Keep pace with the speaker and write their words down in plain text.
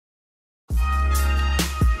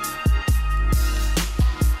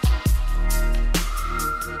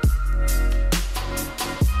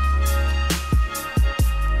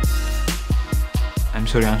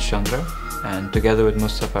Suryansh Chandra, and together with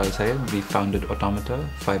Mostafa Elsayed, we founded Automata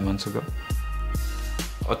 5 months ago.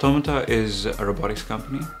 Automata is a robotics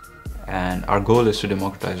company, and our goal is to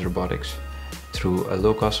democratize robotics through a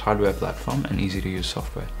low-cost hardware platform and easy-to-use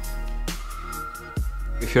software.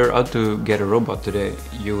 If you're out to get a robot today,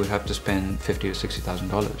 you would have to spend $50,000 to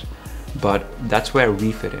 $60,000, but that's where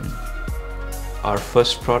we fit in. Our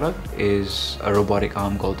first product is a robotic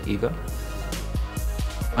arm called EVA.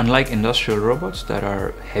 Unlike industrial robots that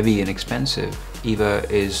are heavy and expensive, EVA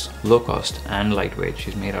is low cost and lightweight.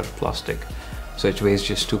 She's made out of plastic, so it weighs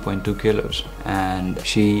just 2.2 kilos, and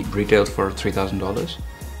she retails for $3,000.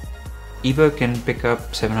 EVA can pick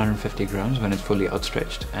up 750 grams when it's fully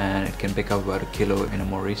outstretched, and it can pick up about a kilo in a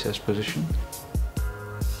more recessed position.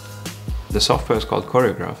 The software is called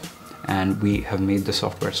Choreograph, and we have made the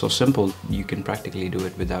software so simple you can practically do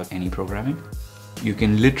it without any programming. You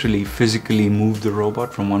can literally physically move the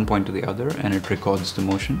robot from one point to the other, and it records the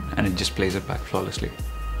motion and it just plays it back flawlessly.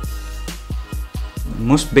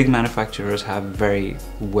 Most big manufacturers have very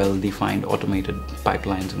well-defined automated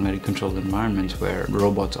pipelines and very controlled environments where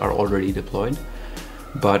robots are already deployed.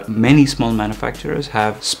 But many small manufacturers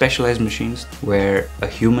have specialized machines where a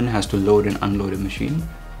human has to load and unload a machine.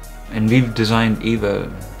 And we've designed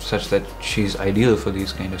EVA such that she's ideal for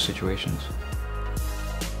these kind of situations.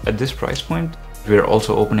 At this price point, we're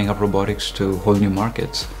also opening up robotics to whole new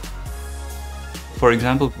markets. For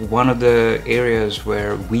example, one of the areas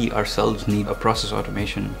where we ourselves need a process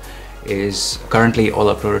automation is currently all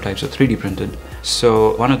our prototypes are 3D printed.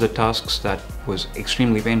 So one of the tasks that was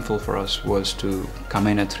extremely painful for us was to come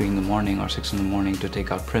in at 3 in the morning or 6 in the morning to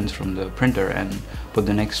take out prints from the printer and put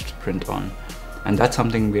the next print on. And that's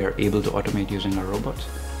something we are able to automate using our robots.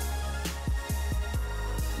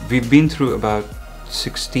 We've been through about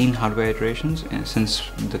 16 hardware iterations since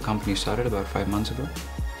the company started about 5 months ago.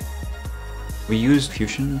 We use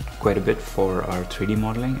Fusion quite a bit for our 3D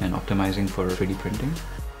modeling and optimizing for 3D printing.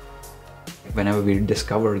 Whenever we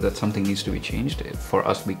discover that something needs to be changed, for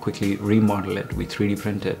us we quickly remodel it, we 3D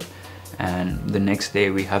print it, and the next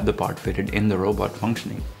day we have the part fitted in the robot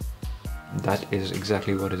functioning. That is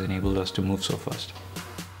exactly what has enabled us to move so fast.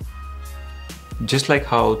 Just like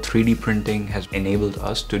how 3D printing has enabled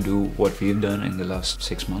us to do what we've done in the last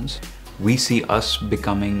 6 months, we see us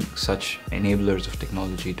becoming such enablers of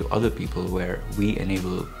technology to other people where we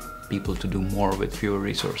enable people to do more with fewer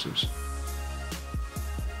resources.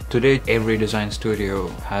 Today, every design studio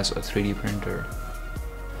has a 3D printer.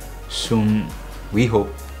 Soon, we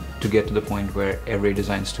hope to get to the point where every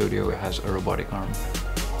design studio has a robotic arm.